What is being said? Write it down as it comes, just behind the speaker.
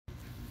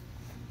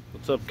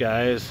What's up,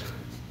 guys?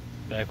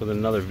 Back with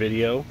another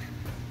video,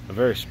 a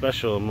very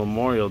special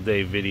Memorial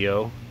Day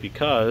video,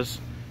 because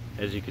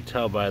as you can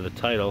tell by the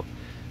title,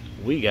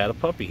 we got a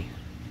puppy.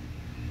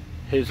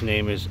 His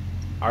name is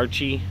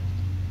Archie.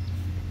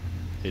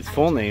 His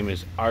full name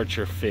is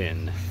Archer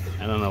Finn.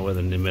 I don't know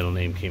whether the middle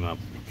name came up.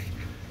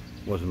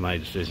 Wasn't my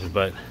decision,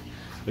 but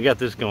we got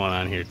this going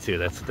on here too.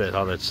 That's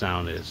all that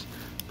sound is.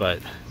 But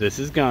this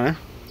is Gunner.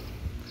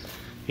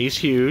 He's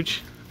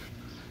huge.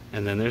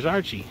 And then there's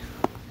Archie.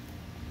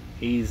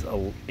 He's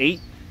 8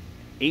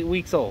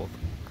 weeks old.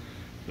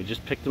 We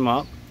just picked him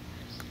up.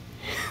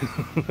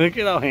 Look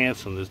at how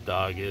handsome this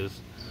dog is.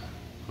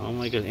 Oh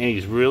my goodness. And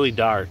he's really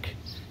dark.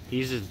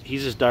 He's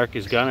as dark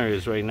as Gunner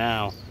is right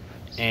now.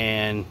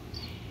 And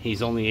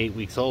he's only 8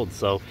 weeks old,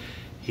 so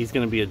he's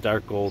gonna be a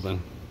dark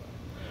golden.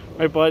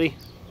 Right, buddy?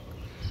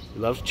 He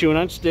loves chewing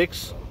on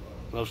sticks.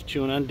 Loves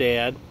chewing on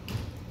Dad.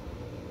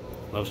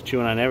 Loves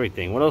chewing on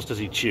everything. What else does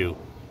he chew?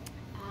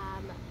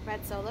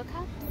 Red Solo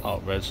cups. Oh,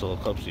 red Solo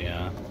cups,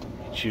 yeah.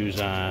 He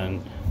chews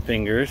on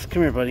fingers.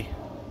 Come here, buddy.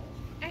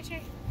 Archie.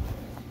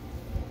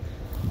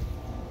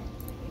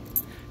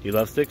 He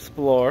loves to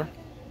explore.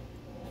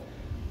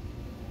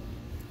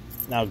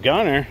 Now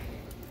Gunner,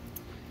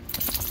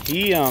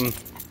 he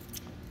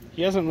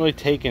hasn't really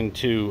taken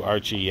to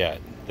Archie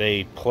yet.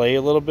 They play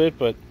a little bit,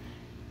 but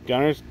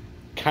Gunner's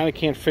kind of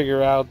can't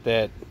figure out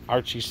that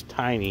Archie's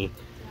tiny. Do you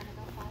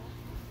want to go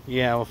follow?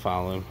 Yeah, we'll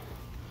follow him.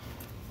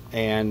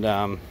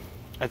 And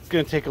it's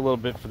going to take a little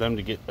bit for them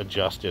to get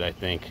adjusted, I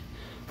think.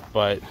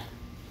 But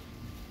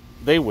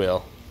they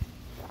will.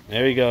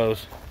 There he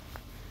goes.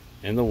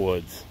 In the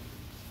woods.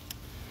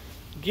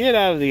 Get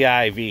out of the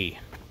IV.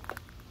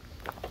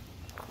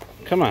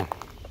 Come on.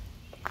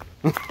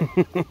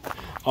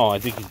 Oh, I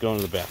think he's going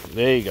to the bathroom.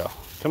 There you go.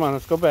 Come on,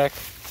 let's go back.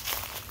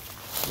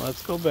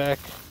 Let's go back.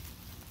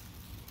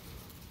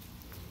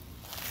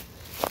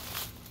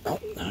 Oh,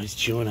 now he's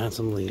chewing on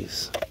some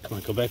leaves. Come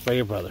on, go back by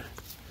your brother.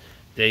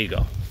 There you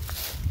go.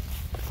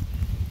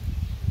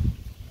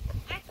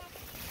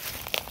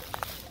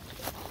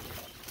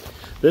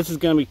 This is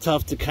going to be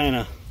tough to kind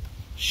of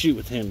shoot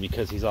with him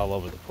because he's all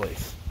over the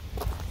place.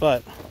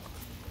 But,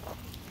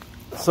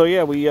 so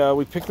yeah,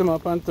 we picked him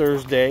up on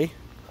Thursday.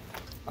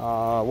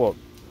 What,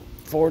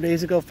 4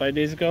 days ago, 5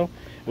 days ago?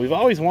 We've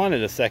always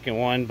wanted a second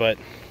one, but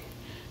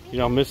you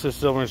know, Mrs.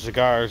 Silver and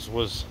Cigars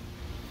was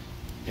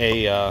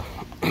a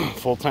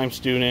full-time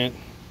student,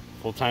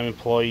 full-time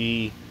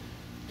employee,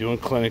 doing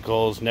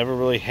clinicals, never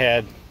really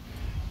had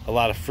a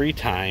lot of free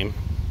time,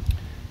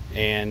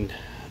 and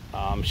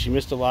she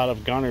missed a lot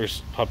of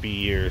Gunner's puppy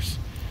years.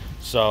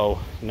 So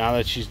now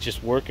that she's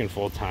just working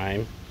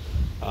full-time,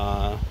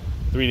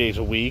 3 days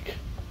a week,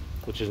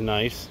 which is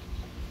nice,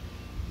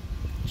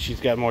 she's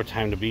got more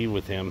time to be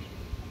with him.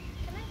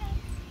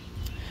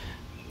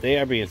 They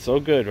are being so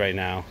good right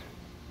now.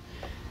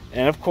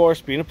 And of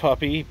course, being a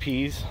puppy, he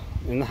pees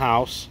in the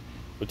house.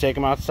 We take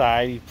him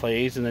outside, he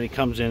plays, and then he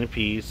comes in and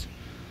pees.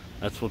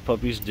 That's what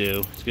puppies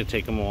do. It's gonna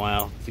take him a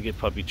while to get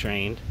puppy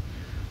trained,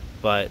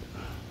 but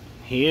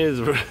he is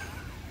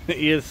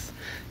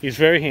he's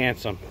very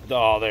handsome.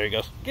 Oh, there he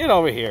goes. Get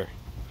over here.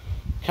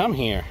 Come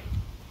here.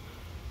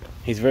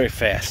 He's very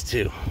fast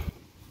too.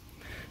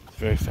 He's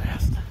very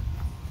fast.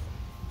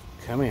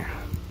 Come here.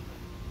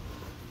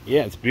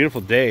 Yeah, it's a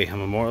beautiful day. On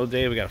Memorial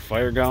Day, we got a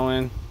fire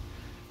going.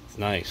 It's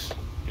nice.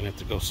 Gonna have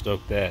to go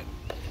stoke that.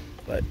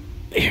 But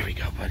here we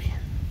go, buddy.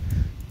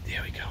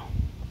 There we go.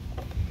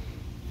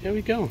 There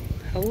we go.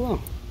 Hello.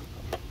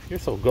 You're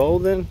so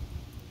golden.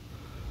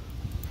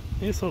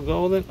 You're so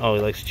golden. Oh,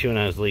 he likes chewing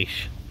on his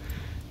leash.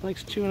 He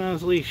likes chewing on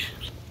his leash.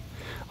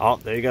 Oh,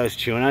 there he goes,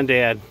 chewing on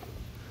Dad.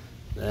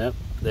 Yep,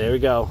 there we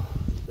go.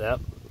 Yep,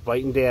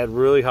 biting Dad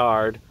really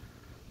hard.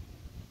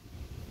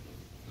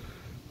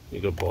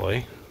 You good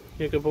boy.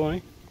 You good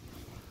boy.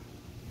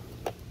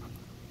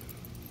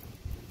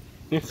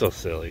 You're so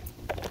silly.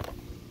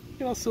 Look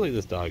at how silly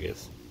this dog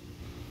is.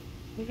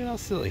 Look at how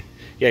silly.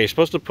 Yeah, you're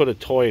supposed to put a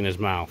toy in his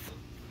mouth,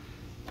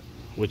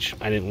 which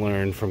I didn't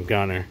learn from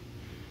Gunner,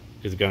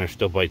 because Gunner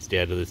still bites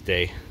Dad to this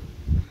day.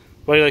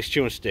 But he likes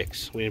chewing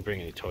sticks. We didn't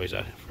bring any toys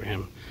out for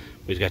him.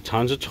 But he's got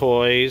tons of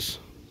toys.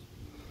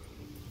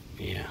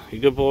 Yeah, you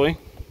good boy?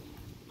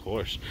 Of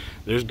course.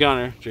 There's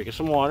Gunner drinking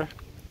some water.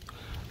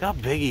 Look how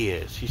big he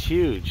is. He's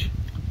huge.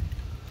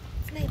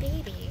 It's my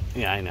baby.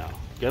 Yeah, I know.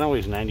 Gunner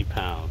weighs 90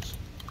 pounds.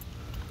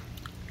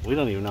 We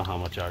don't even know how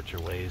much Archer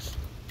weighs.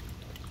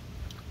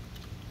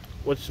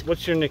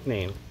 What's your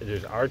nickname?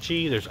 There's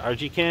Archie, there's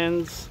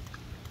Archiekins.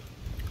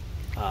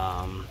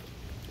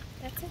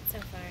 That's it so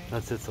far.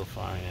 That's it so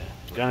far,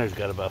 yeah. Gunner's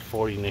got about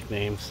 40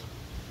 nicknames.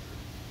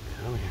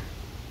 Come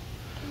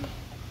here.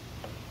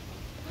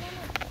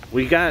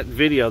 We got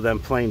video of them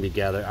playing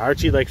together.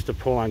 Archie likes to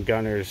pull on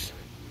Gunner's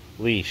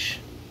leash.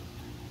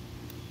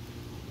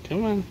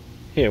 Come on.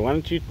 Here, why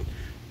don't you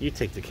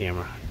take the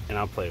camera and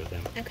I'll play with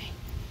him. Okay.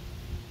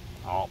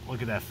 Oh,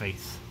 look at that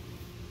face.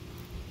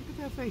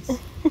 Look at that face.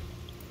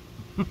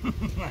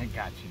 I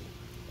got you.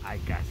 I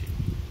got you.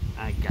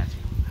 I got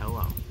you.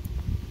 Hello.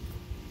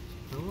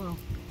 Hello.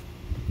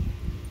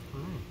 Hi.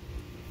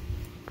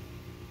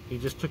 He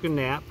just took a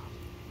nap.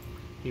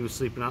 He was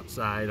sleeping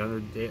outside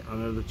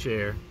under the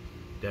chair.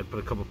 Dad put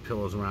a couple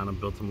pillows around him,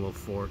 built him a little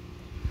fort.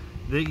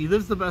 He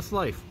lives the best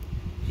life.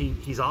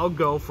 He's all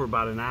go for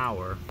about an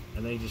hour,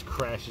 and then he just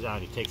crashes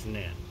out. He takes a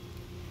nap.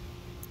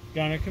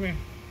 Gunner, come here.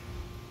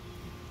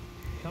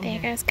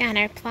 There goes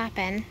Gunner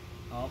plopping.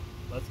 Oh,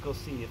 let's go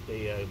see if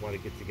they want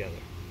to get together.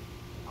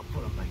 I'll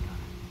put him back on.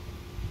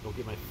 Don't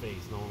get my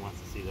face. No one wants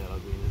to see that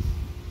ugliness.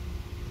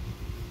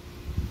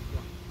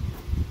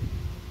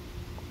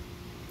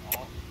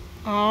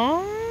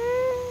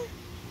 Oh.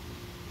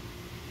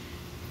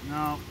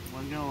 No,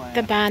 wasn't gonna last.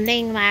 The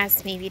bonding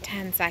lasts maybe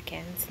 10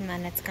 seconds, and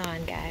then it's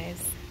gone,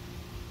 guys.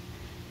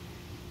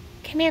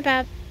 Come here,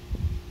 bub.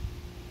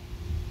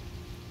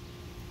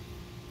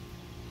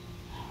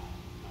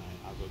 Alright,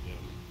 I'll go get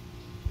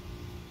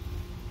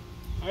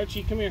him.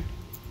 Archie, come here.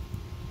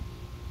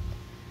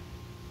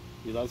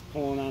 He loves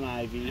pulling on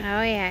Ivy.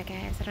 Oh yeah,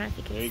 guys. I don't know if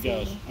you can see. There he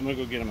goes. I'm gonna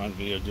go get him on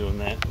video doing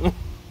that.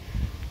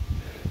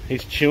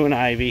 He's chewing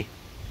Ivy.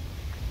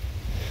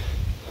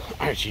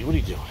 Archie, what are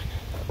you doing?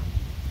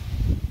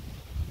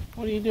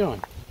 What are you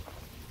doing?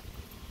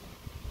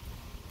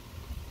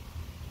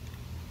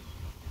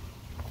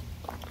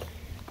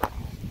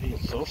 Being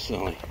so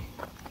silly.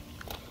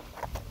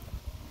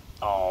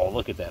 Oh,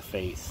 look at that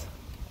face.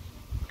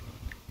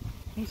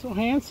 He's so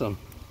handsome.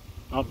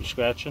 Oh, you're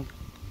scratching?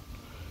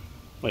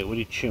 Wait, what are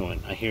you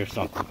chewing? I hear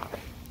something.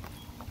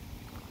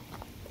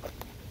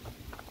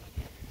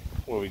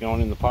 Where are we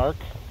going, in the park?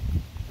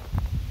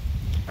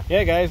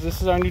 Yeah, guys,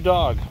 this is our new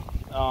dog.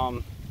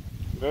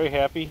 Very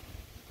happy.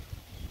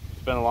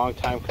 It's been a long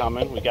time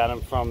coming. We got him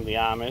from the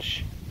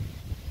Amish.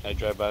 I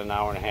drive about an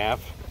hour and a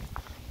half.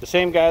 The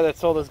same guy that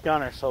sold us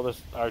Gunner sold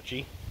us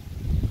Archie.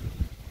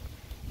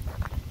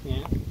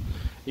 Yeah.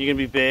 You gonna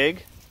be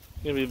big?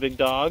 You gonna be a big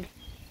dog?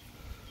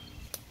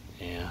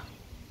 Yeah.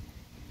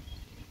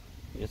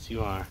 Yes,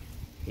 you are.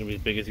 You're gonna be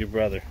as big as your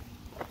brother.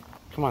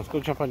 Come on, let's go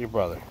jump on your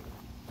brother.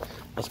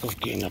 Let's go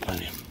gang up on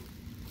him.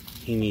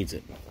 He needs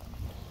it.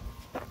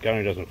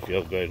 Gunner doesn't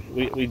feel good.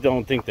 We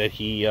don't think that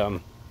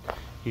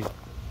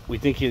we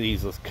think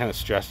he's kind of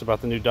stressed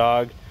about the new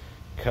dog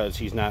because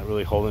he's not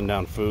really holding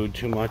down food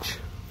too much.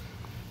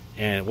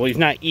 And well, he's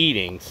not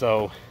eating,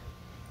 so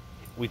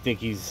we think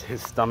his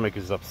stomach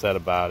is upset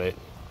about it.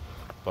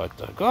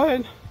 But go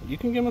ahead, you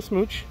can give him a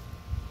smooch.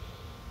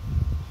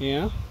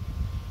 Yeah.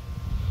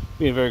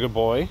 Be a very good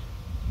boy.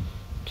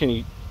 What can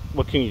you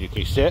do? Can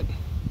you sit?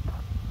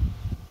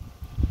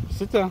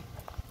 Sit down.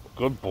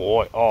 Good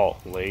boy. Oh,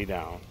 lay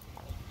down.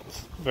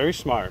 Very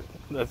smart.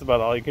 That's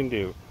about all you can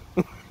do.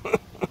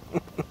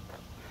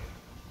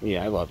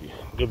 Yeah, I love you.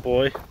 Good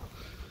boy.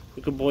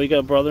 Good boy. You got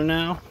a brother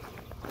now?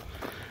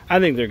 I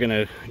think they're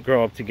gonna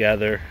grow up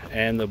together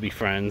and they'll be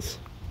friends.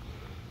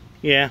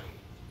 Yeah.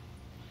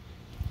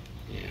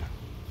 Yeah.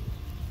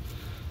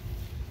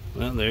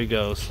 Well, there he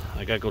goes.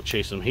 I gotta go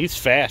chase him. He's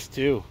fast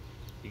too.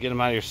 You get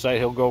him out of your sight,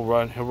 he'll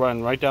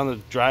run right down the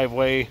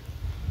driveway.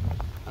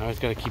 I always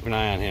gotta keep an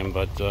eye on him,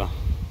 but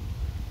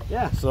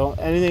yeah, so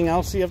anything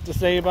else you have to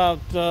say about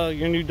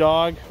your new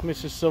dog,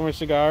 Mrs. Silver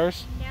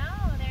Cigars? No,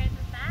 they're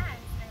the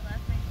best. I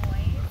love my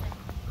boys,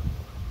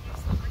 and they're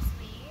super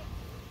sweet.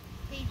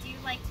 They do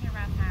like to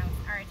roughhouse.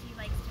 Archie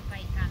likes to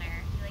bite Gunner.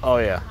 He likes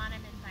to jump on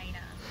him and bite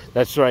him.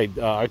 That's right,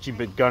 Archie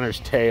bit Gunner's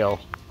tail.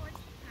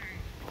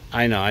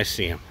 I know, I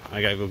see him.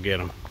 I gotta go get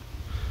him.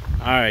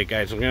 Alright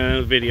guys, we're gonna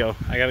end the video.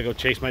 I gotta go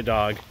chase my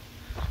dog.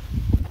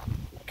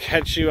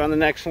 Catch you on the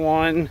next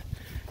one.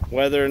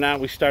 Whether or not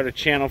we start a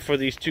channel for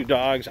these two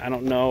dogs, I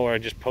don't know, or I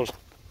just post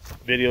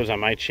videos on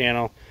my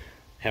channel.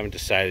 Haven't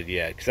decided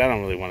yet, because I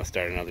don't really want to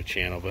start another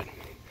channel, but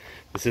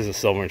this is a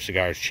Silver and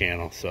Cigars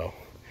channel, so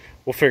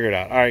we'll figure it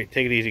out. Alright,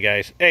 take it easy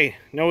guys. Hey,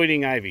 no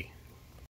eating Ivy.